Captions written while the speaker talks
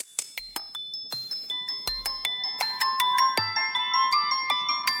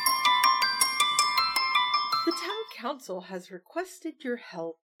council has requested your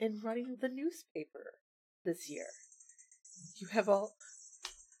help in running the newspaper this year. You have all...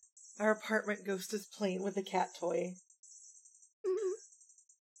 Our apartment ghost is playing with the cat toy.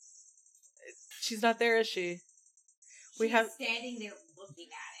 She's not there, is she? She's standing there looking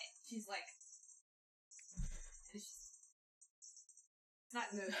at it. She's like... It's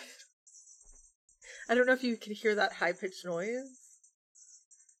not moving. I don't know if you can hear that high-pitched noise.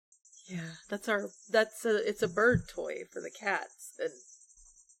 Yeah, it's a bird toy for the cats, and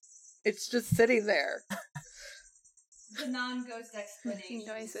it's just sitting there. The non-ghost explanation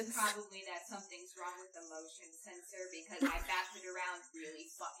noises. is probably that something's wrong with the motion sensor because I backed it around really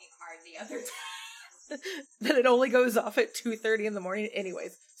fucking hard the other day. That it only goes off at 2:30 in the morning.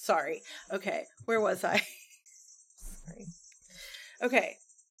 Anyways, sorry. Okay, where was I? Sorry. Okay.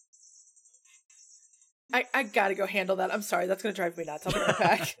 I gotta go handle that. I'm sorry, that's gonna drive me nuts. I'll be right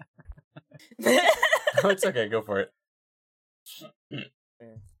back. Oh, it's okay, go for it.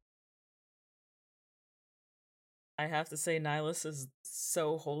 I have to say, Nihilus is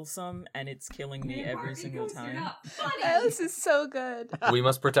so wholesome, and it's killing me every single time. This is so good. We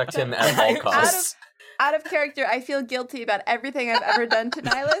must protect him at all costs. Out of character, I feel guilty about everything I've ever done to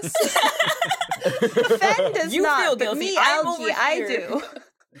Nihilus. Fen does You not, feel but guilty. me, I'm Algie, over I here. do.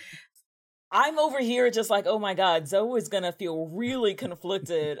 I'm over here just like, oh my god, Zoe is gonna feel really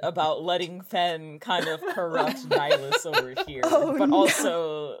conflicted about letting Fen kind of corrupt Nihilus over here. But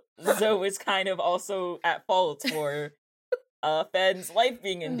also, Zoe is kind of also at fault for Fen's life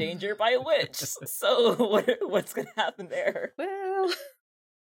being in danger by a witch. So what's gonna happen there? Well...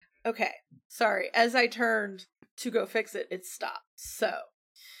 Okay, sorry. As I turned to go fix it, it stopped. So...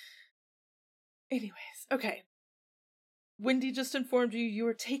 Anyways, okay. Wendy just informed you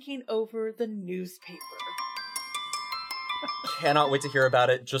are taking over the newspaper. Cannot wait to hear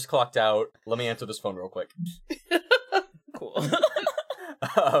about it. Just clocked out. Let me answer this phone real quick. Cool.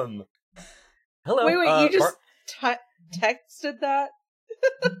 Hello. Wait, you just texted that?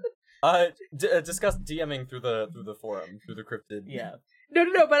 Discuss DMing through the forum, through the cryptid. Yeah.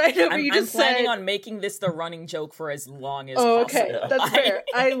 No, but I know, but you just I'm planning said... on making this the running joke for as long as Oh, possible. okay, that's fair.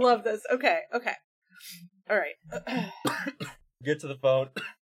 I love this. Okay. Alright. Get to the phone.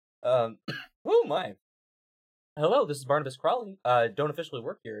 Oh my. Hello, this is Barnabas Crawley. Don't officially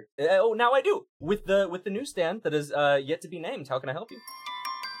work here. Oh, now I do. With the newsstand that is yet to be named. How can I help you?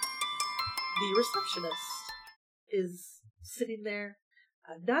 The receptionist is sitting there,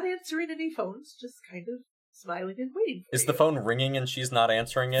 not answering any phones, just kind of smiling and waiting for Is you. the phone ringing and she's not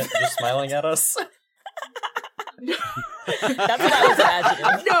answering it, just smiling at us? That's what I was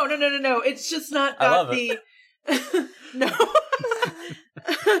imagining. No. It's just not I love got the... No.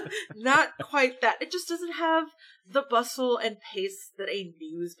 Not quite that. It just doesn't have the bustle and pace that a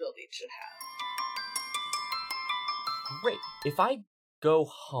news building should have. Great. If I go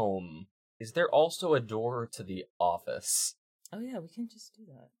home, is there also a door to the office? Oh yeah, we can just do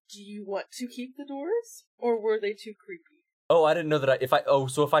that. Do you want to keep the doors? Or were they too creepy? Oh, I didn't know that if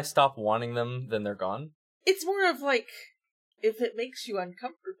I stop wanting them, then they're gone? It's more of like, if it makes you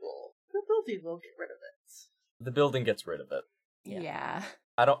uncomfortable, the building will get rid of it. The building gets rid of it. Yeah.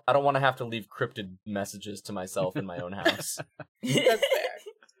 I don't want to have to leave cryptid messages to myself in my own house. That's fair.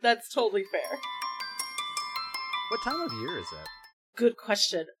 That's totally fair. What time of year is that? Good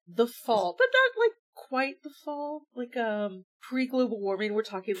question. The fall, but not like quite the fall. Like pre-global warming. We're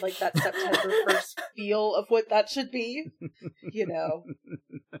talking like that September 1st feel of what that should be. You know,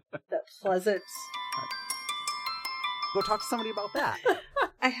 that pleasant. Go talk to somebody about that.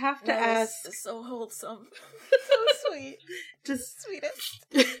 I have to ask. It's so wholesome. So sweet. Does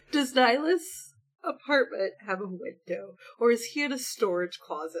Nihilus' apartment have a window, or is he in a storage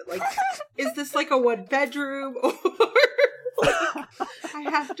closet? Like, is this like a one bedroom, or like, I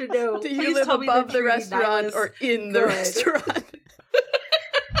have to know. Do you Please live tell me above that the treating restaurant Nihilus or in the good. restaurant?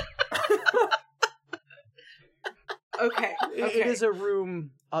 Okay. It is a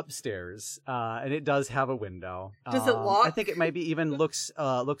room upstairs, and it does have a window. Does it lock? I think it maybe even looks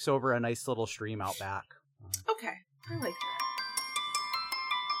over a nice little stream out back. Okay, I like that.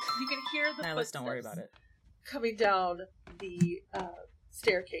 You can hear the Nihilus, don't worry about it. coming down the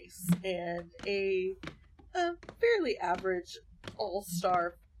staircase, and a fairly average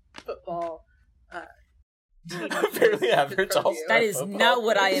all-star football Fairly average all-star. That is football. not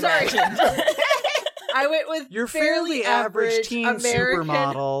what I Sorry. imagined. I went with Your fairly average teen American,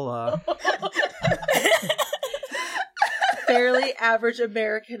 supermodel. fairly average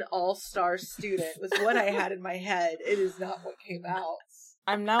American all-star student was what I had in my head. It is not what came out.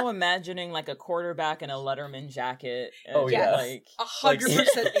 I'm now imagining like a quarterback in a Letterman jacket. And, Oh, yeah. like 100%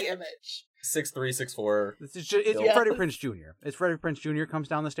 the image. 6'3", 6'4". It's Freddie Prinze Jr. It's Freddie Prinze Jr. comes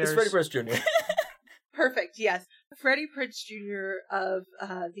down the stairs. It's Freddie Prinze Jr. Perfect, yes. Freddie Prinze Jr. of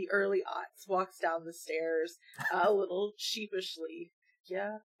the early aughts walks down the stairs a little sheepishly.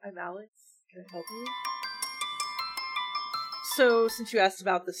 Yeah, I'm Alex. Can I help you? So, since you asked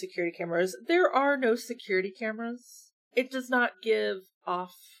about the security cameras, there are no security cameras. It does not give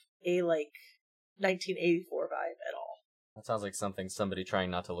off a, 1984 vibe at all. That sounds like something somebody trying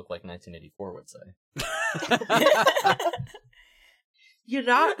not to look like 1984 would say. You're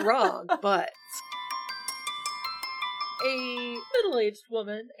not wrong, but... A middle-aged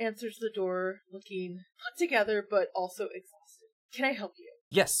woman answers the door, looking put together but also exhausted. Can I help you?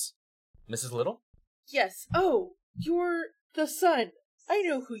 Yes. Mrs. Little? Yes. Oh, you're the son. I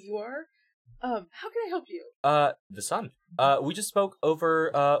know who you are. How can I help you? The son. We just spoke over,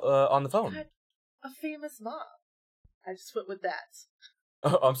 on the phone. God, a famous mom. I just went with that.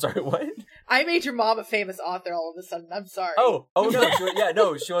 Oh, I'm sorry, what? I made your mom a famous author all of a sudden. I'm sorry. Oh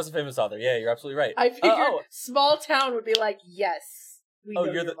no, she was a famous author. Yeah, you're absolutely right. I figured small town would be like, yes, we know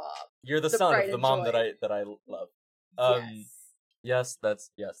you're your the mom. You're the The son pride of the and mom joy. that I love. Yes.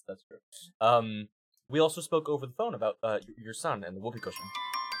 That's true. We also spoke over the phone about your son and the whoopee cushion.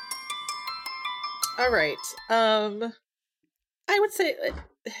 All right. I would say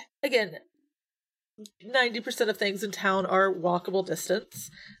again, 90% of things in town are walkable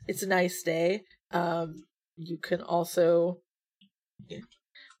distance. It's a nice day. You can also,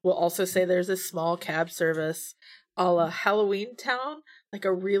 we'll also say there's a small cab service a la Halloween Town, like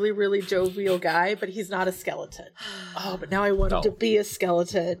a really, really jovial guy, but he's not a skeleton. Oh, but now I want him to be a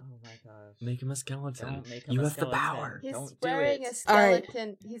skeleton. Oh my gosh. Make him a skeleton. Don't make him You a have the skeleton. power. He's Don't do wearing it. a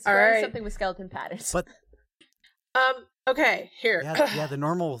skeleton. He's wearing right. something with skeleton patterns. But Okay, here. yeah, the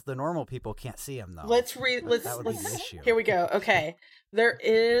normal people can't see him though. Let's That would be the issue. Here we go. Okay. There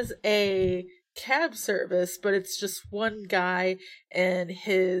is a cab service, but it's just one guy in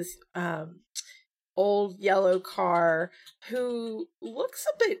his old yellow car who looks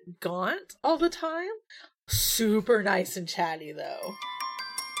a bit gaunt all the time. Super nice and chatty though.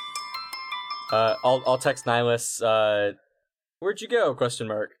 I'll text Nihilus. Where'd you go? ?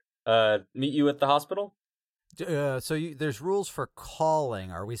 Meet you at the hospital? There's rules for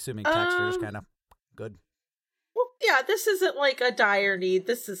calling. Are we assuming text are just kind of good? Well, yeah, this isn't like a dire need.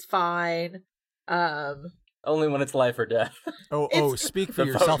 This is fine. Only when it's life or death. Oh, speak for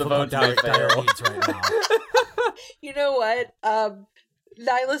The yourself phone- about the phones may dire fail. needs right now. You know what?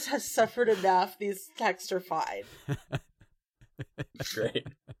 Nihilus has suffered enough. These texts are fine. Great.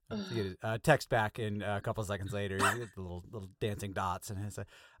 You get a text back in a couple of seconds later. You get the little dancing dots, and it's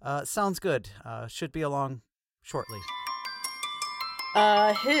sounds good. Should be along shortly.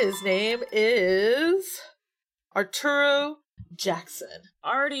 His name is Arturo Jackson.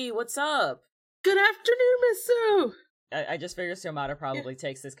 Artie, what's up? Good afternoon, Miss Sue. I just figured Xiomara probably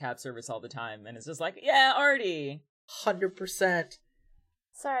takes this cab service all the time, and it's just like, yeah, Artie. 100%.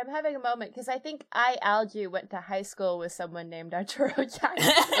 Sorry, I'm having a moment because I think Algie went to high school with someone named Arturo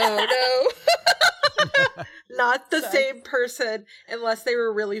Jackson. Oh no. Not the Sorry. same person, unless they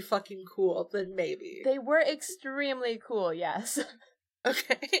were really fucking cool, then maybe. They were extremely cool, yes.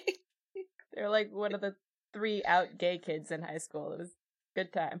 Okay. They're like one of the 3 out gay kids in high school. It was a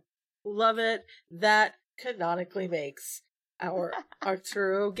good time. Love it. That canonically makes our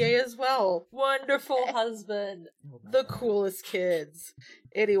Arturo gay as well. Wonderful husband. The coolest kids.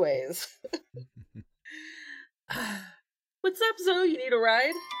 Anyways. What's up, Zoe? You need a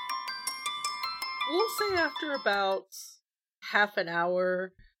ride? We'll say after about half an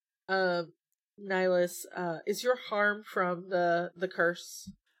hour, Nihilus, is your harm from the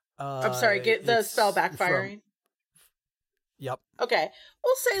curse? I'm sorry, get the it's spell backfiring. Yep. Okay.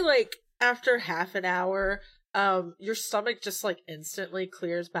 We'll say like after half an hour, your stomach just like instantly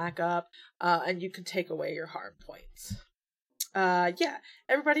clears back up, and you can take away your harm points. Yeah,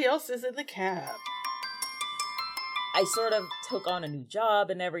 everybody else is in the cab. I sort of took on a new job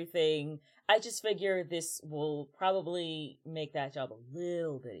and everything. I just figure this will probably make that job a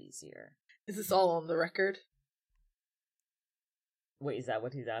little bit easier. Is this all on the record? Wait, is that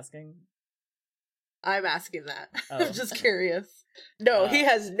what he's asking? I'm asking that. Oh. I'm just curious. No, he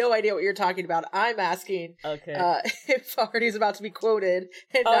has no idea what you're talking about. I'm asking Okay. if Artie's about to be quoted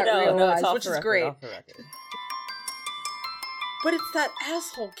and Oh not no, it's realized, off which the is record, great. off the record. But it's that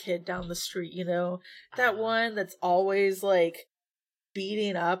asshole kid down the street, you know? That one that's always, like,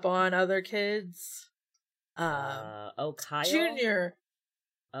 beating up on other kids. Oh, Kyle? Junior.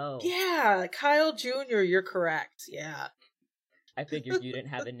 Oh. Yeah, Kyle Jr., you're correct. Yeah. I figured you didn't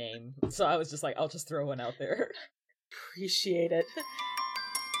have a name, so I was just like, I'll just throw one out there. Appreciate it.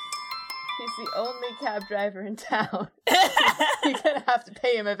 He's the only cab driver in town. You're gonna have to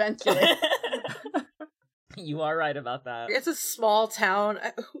pay him eventually. You are right about that. It's a small town.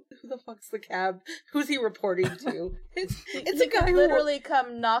 Who the fuck's the cab? Who's he reporting to? It's he a guy could who literally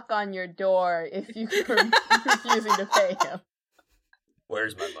come knock on your door if you were refusing to pay him.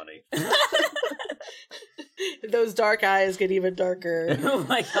 Where's my money? Those dark eyes get even darker. Oh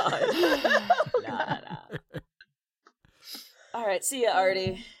my god. Nah. Alright, see ya,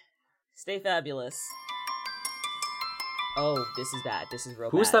 Artie. Stay fabulous. Oh, this is bad. This is real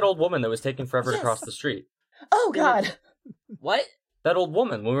bad. Who's that old woman that was taking forever to cross the street? Oh god! What? That old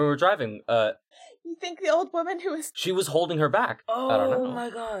woman when we were driving. You think the old woman who was... She was holding her back. Oh I don't know. my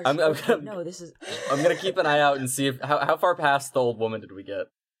gosh. I'm gonna, no, this is... I'm gonna keep an eye out and see if how far past the old woman did we get?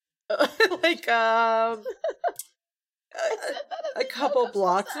 Like a couple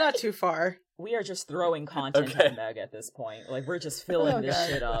blocks, not too far. We are just throwing content Okay. at Meg at this point. Like, we're just filling this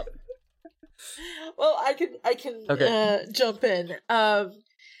shit up. Well, I can Okay. jump in.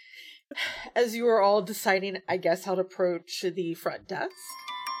 As you were all deciding, I guess, how to approach the front desk.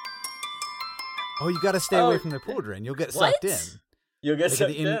 Oh, you got to stay away from the pool drain. You'll get sucked in. You'll get Like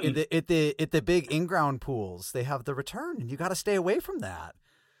sucked at the big in-ground pools, they have the return, and you got to stay away from that.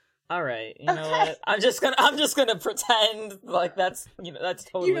 All right, you know what? I'm just gonna pretend like that's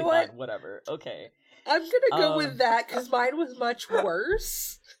totally know what? fine. Whatever. Okay. I'm gonna go with that because mine was much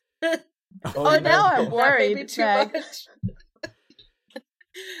worse. Oh, now I'm That worried, may be too Meg. much.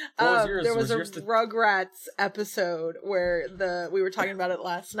 What was yours? There was Was a yours the- Rugrats episode where we were talking about it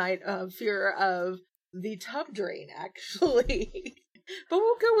last night. Fear of the tub drain, actually. But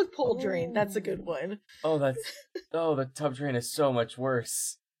we'll go with pool drain. That's a good one. Oh, the tub drain is so much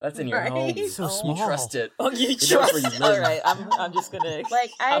worse. That's in your Right? home. So You small. trust it. Oh, you It knows where trust? you live. All right, I'm just gonna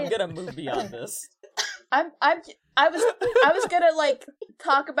I'm gonna move beyond this. I was gonna like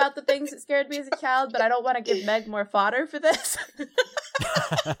talk about the things that scared me as a child, but I don't want to give Meg more fodder for this.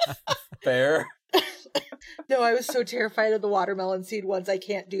 Fair. No, I was so terrified of the watermelon seed once. I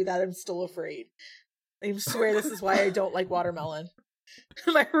can't do that. I'm still afraid. I swear this is why I don't like watermelon.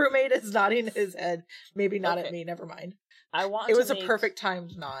 My roommate is nodding his head. Maybe not at Okay. me. Never mind. I want. It to was a make- perfect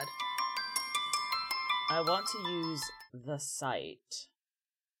timed nod. I want to use the site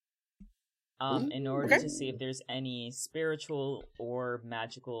in order okay. to see if there's any spiritual or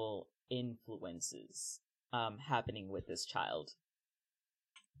magical influences happening with this child.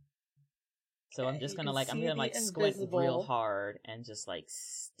 So I'm Okay, just you gonna can I'm see gonna the like squint real invisible. hard and just like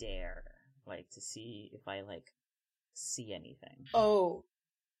stare, like to see if I like see anything. Oh,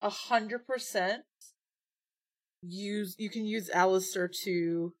 100%. You can use Alistair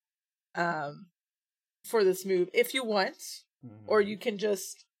to for this move if you want, or you can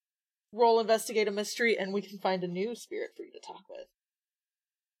just roll investigate a mystery and we can find a new spirit for you to talk with.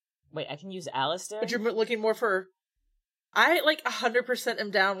 Wait, I can use Alistair? But you're looking more for. I like 100%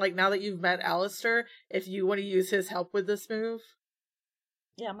 am down. Like now that you've met Alistair, if you want to use his help with this move.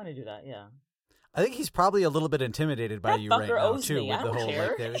 Yeah, I'm gonna do that. Yeah. I think he's probably a little bit intimidated by That you right fucker now owes too, me. with I the don't whole care.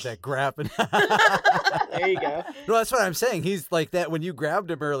 like there was that grabbing. There you go. No, that's what I'm saying. He's like that when you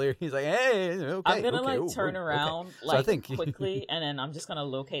grabbed him earlier. He's like, "Hey, okay." I'm gonna okay, like turn okay. around So I like think quickly, and then I'm just gonna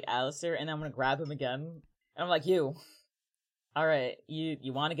locate Alistair, and I'm gonna grab him again. And I'm like, "You, all right?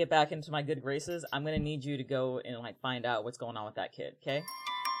 You want to get back into my good graces? I'm gonna need you to go and like find out what's going on with that kid, okay?"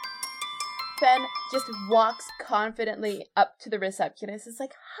 Ben just walks confidently up to the receptionist. It's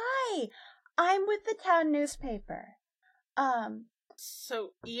like, "Hi, I'm with the town newspaper.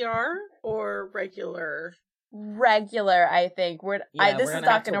 So ER or regular? Regular, I think. Yeah, This we're is gonna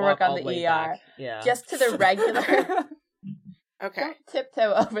not have going to walk work on all the way ER. back. Yeah. Just to the regular. Okay. Don't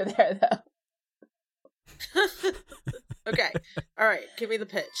tiptoe over there, though. Okay. All right. Give me the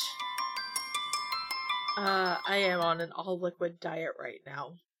pitch. I am on an all liquid diet right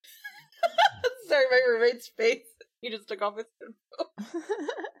now. Sorry, my roommate's face. He just took off his headphones.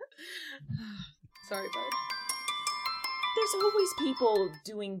 Sorry, bud. There's always people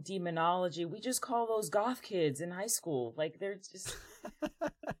doing demonology. We just call those goth kids in high school. Like they're just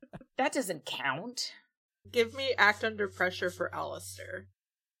that doesn't count. Give me act under pressure for Alistair.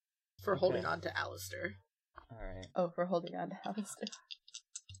 For Okay. holding on to Alistair. All right. Oh, for holding on to Alistair.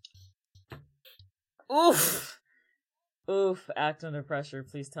 Oof. Oof. Act under pressure.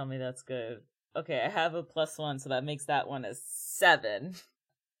 Please tell me that's good. Okay, I have a +1, so that makes that one a 7.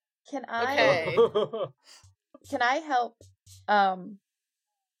 Can I Okay. can I help?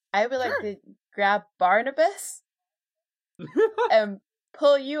 I would like Sure. to grab Barnabas and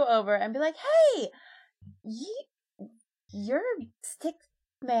pull you over and be like, "Hey, your stick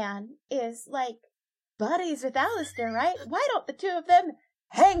man is, like, buddies with Alistair, right? Why don't the two of them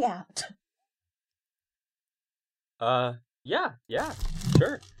hang out? Yeah,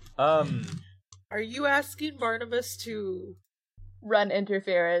 sure. Are you asking Barnabas to run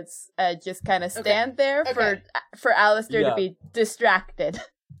interference, just kind of stand there for Alistair to be distracted?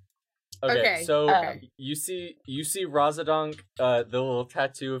 Okay, so you see Razadonk, the little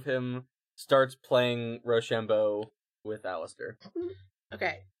tattoo of him, starts playing Rochambeau with Alistair.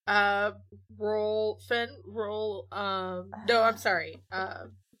 Okay. Roll, Finn, roll, no, I'm sorry.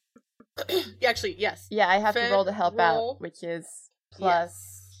 Actually, yes. Yeah, I have Finn, to roll to help roll. out, which is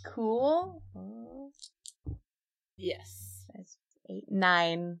plus Yes. cool. Yes. That's 8,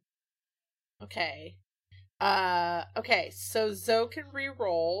 9. Okay. Okay, so Zoe can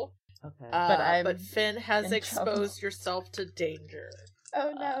re-roll. Okay. But Finn has in exposed trouble. yourself to danger.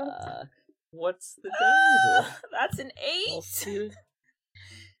 Oh no. What's the danger? That's an 8. We'll see.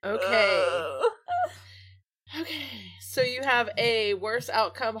 Okay. Okay. So you have a worse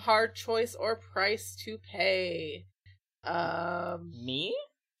outcome, hard choice, or price to pay. Me?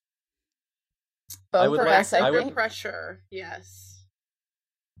 Both would of like- us, I I would- think. Pressure. Yes.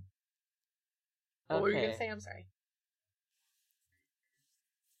 What were you gonna Okay. say? I'm sorry.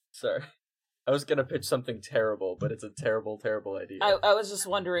 Sorry. I was gonna pitch something terrible, but it's a terrible, terrible idea. I was just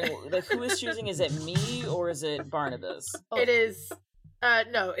wondering, like, who is choosing? Is it me or is it Barnabas? It is.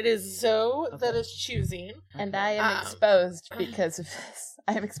 No, it is Zoe that Okay. is choosing. And I am Um, exposed because of this.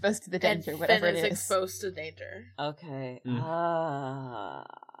 I am exposed to the And danger, Finn whatever it is is. exposed to danger. Okay. Mm.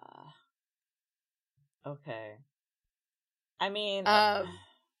 Okay. I mean,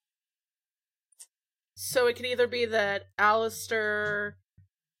 So it can either be that Alistair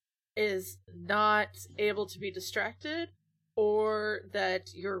is not able to be distracted, or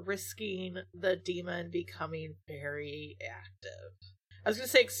that you're risking the demon becoming very active. I was gonna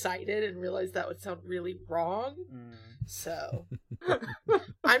say excited and realized that would sound really wrong. So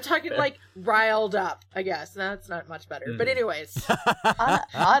I'm talking like riled up, I guess. That's not much better. But anyways.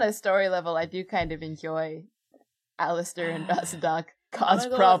 on a story level, I do kind of enjoy Alistair and Razadonk cause I'm gonna go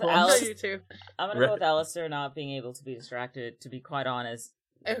with problems. Alice. You too. I'm gonna go with Alistair not being able to be distracted. To be quite honest,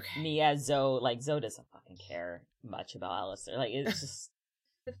 Okay. me as Zoe, like Zoe doesn't fucking care much about Alistair. Like it's just,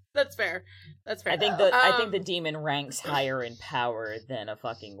 That's fair. That's fair. I think the demon ranks higher in power than a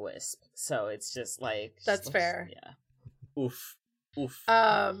fucking wisp. So it's just like That's fair. Yeah. Oof.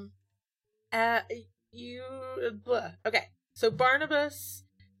 Okay. So Barnabas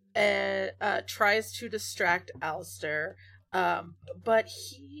tries to distract Alistair, but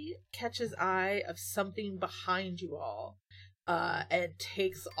he catches eye of something behind you all, and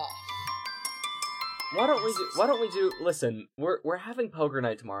takes off. Why don't we do listen, we're having poker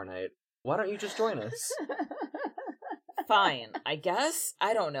night tomorrow night. Why don't you just join us? Fine, I guess.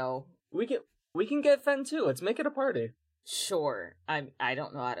 I don't know. We can get Fen too. Let's make it a party. Sure. I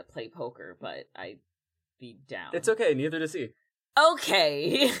don't know how to play poker, but I'd be down. It's okay, neither does he.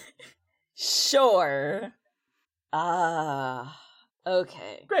 Okay. Sure.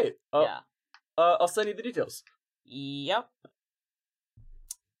 Okay. Great. Yeah. I'll send you the details. Yep.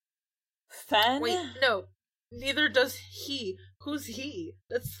 Fen? Wait, no. Neither does he. Who's he?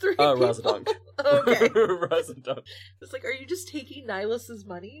 That's 3 people. Razadonk. Okay. Razadonk. It's like, are you just taking Nilas's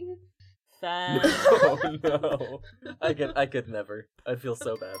money? Fen. Oh no. I could never. I'd feel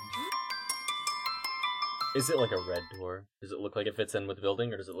so bad. Is it like a red door? Does it look like it fits in with the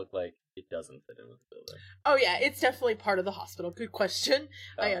building, or does it look like it doesn't fit in with the building? Oh yeah, it's definitely part of the hospital. Good question.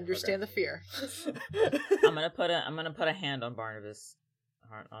 I Oh, understand the fear. I'm gonna put a hand on Barnabas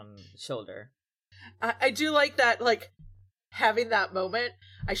on the shoulder. I do like that, like, having that moment.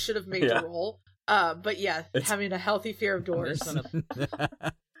 I should have made a roll. But yeah, having a healthy fear of doors.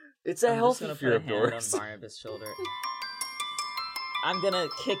 It's a healthy I'm just gonna fear put a of hand doors. on Barnabas' shoulder. I'm gonna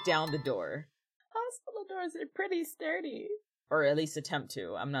kick down the door. Hospital doors are pretty sturdy. Or at least attempt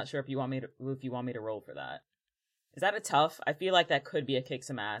to. I'm not sure if you want me to roll for that. Is that a tough? I feel like that could be a kick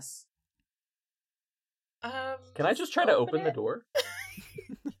some ass. Can I just try to open the door?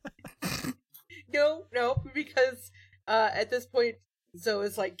 No, because at this point Zoe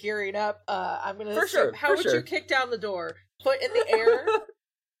is like gearing up. I'm gonna For assume, sure, how for would sure. you kick down the door? Foot in the air?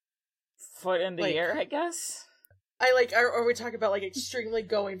 Foot in the Like- air, I guess. I like are we talking about like extremely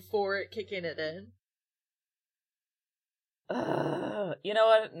going for it, kicking it in? You know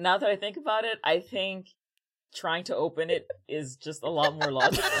what? Now that I think about it, I think trying to open it is just a lot more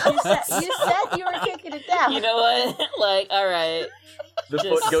logical. You said you were kicking it down. You know what? Like, all right. The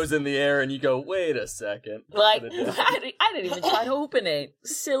Just- foot goes in the air, and you go, "Wait a second." Like, Put it down. I didn't even try to open it.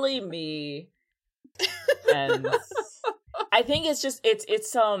 Silly me. And I think it's just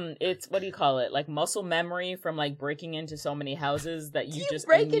it's what do you call it? Like muscle memory from like breaking into so many houses that you just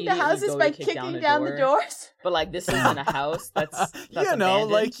break into immediately houses go by to kick kicking down the doors. But like this isn't a house. That's you know,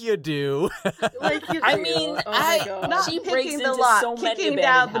 abandoned. like you do. Like you I do. mean, oh my God. Not she picking breaks the into lock, so many kicking abandoned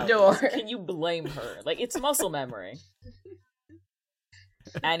down the houses. door. Can you blame her? Like it's muscle memory.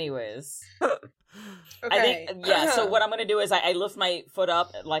 Anyways. Okay. I think so what I'm gonna do is I lift my foot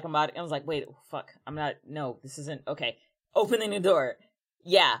up like I'm about. I was like, wait, fuck, I'm not. No, this isn't okay. Opening the door,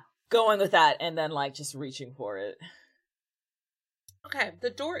 yeah, going with that, and then like just reaching for it. Okay, the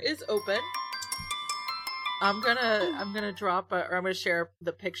door is open. I'm gonna drop or I'm gonna share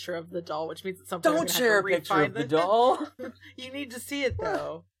the picture of the doll, which means at some point Don't share a picture of the doll. You need to see it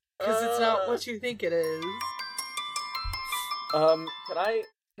though, because it's not what you think it is.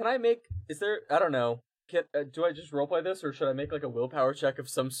 Can I make? Is there? I don't know. Do I just roleplay this, or should I make like a willpower check of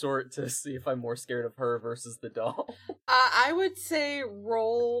some sort to see if I'm more scared of her versus the doll? I would say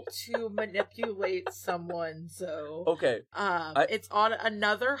roll to manipulate someone. So Okay. it's on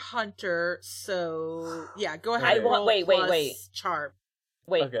another hunter. So yeah, go ahead. Okay. Roll wait. Charm.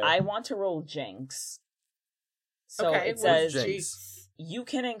 Wait, Okay. I want to roll Jinx. So Okay, it what's says Jinx? you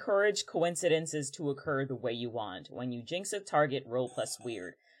can encourage coincidences to occur the way you want. When you jinx a target, roll plus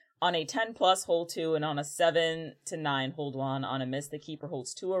weird. On a 10 plus, hold 2, and on a 7 to 9, hold 1. On a miss, the keeper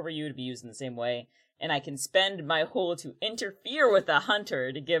holds 2 over you to be used in the same way. And I can spend my hold to interfere with the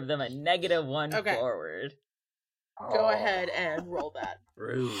hunter to give them a -1 Okay. forward. Go ahead and roll that.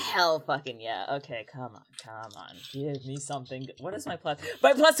 Rude. Hell fucking yeah. Okay, come on. Give me something. What is my plus?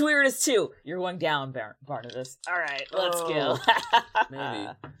 My plus weird is 2. You're going down, Barnabas. Alright, let's go. Maybe.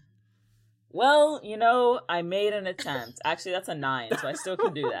 Well, you know, I made an attempt. Actually, that's a 9, so I still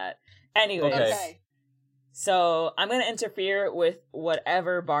can do that. Anyways, Okay. so I'm going to interfere with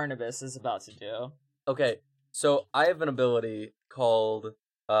whatever Barnabas is about to do. Okay, so I have an ability called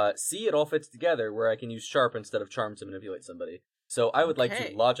See It All Fits Together, where I can use Sharp instead of Charm to manipulate somebody. So I would like Okay.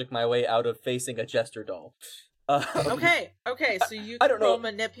 to logic my way out of facing a jester doll. Okay, so you I can don't know. roll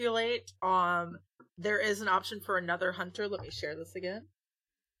manipulate. There is an option for another hunter. Let me share this again.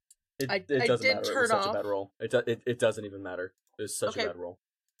 I It doesn't did matter. It turn was such off- a bad roll. It doesn't even matter. It was such Okay. a bad roll.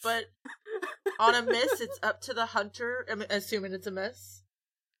 But on a miss, it's up to the hunter. I'm assuming it's a miss.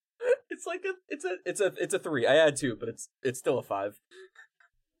 It's like it's a 3. I add 2, but it's still a 5.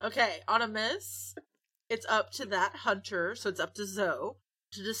 Okay, on a miss, it's up to that hunter, so it's up to Zoe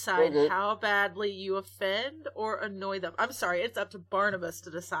to decide Okay. how badly you offend or annoy them. I'm sorry, it's up to Barnabas to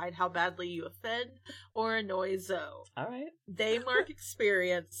decide how badly you offend or annoy Zoe. Alright. They mark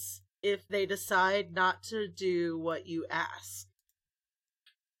experience if they decide not to do what you ask.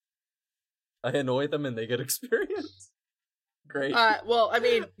 I annoy them and they get experience. Great. Well, I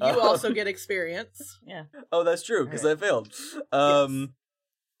mean, you also get experience. Yeah. Oh, that's true because I failed.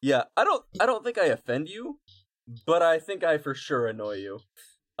 Yeah, I don't think I offend you, but I think I for sure annoy you.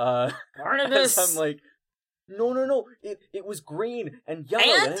 Barnabas! I'm like, no, it was green and yellow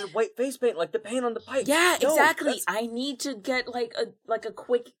and, And? had white face paint like the paint on the pipe. Yeah, No, exactly. that's- I need to get like a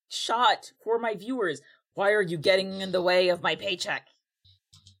quick shot for my viewers. Why are you getting in the way of my paycheck?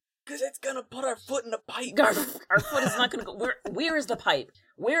 Because it's gonna put our foot in the pipe. Our foot is not gonna go. Where is the pipe?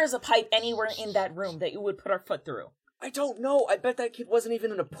 Where is a pipe anywhere in that room that you would put our foot through? I don't know. I bet that kid wasn't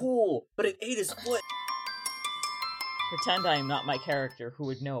even in a pool, but it ate his foot. Pretend I am not my character who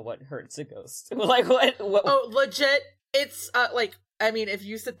would know what hurts a ghost. Like what? Oh, legit. It's like, I mean, if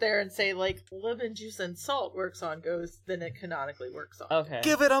you sit there and say like lemon juice and salt works on ghosts, then it canonically works on. Okay.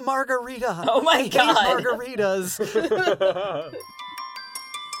 Give it a margarita. Oh my These god. margaritas.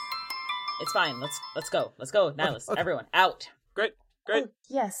 It's fine. Let's go. Let's go. Nihilus. Okay. Everyone out. Great.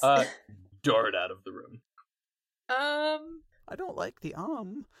 Yes. Dart out of the room. I don't like the I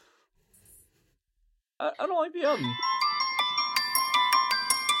don't like the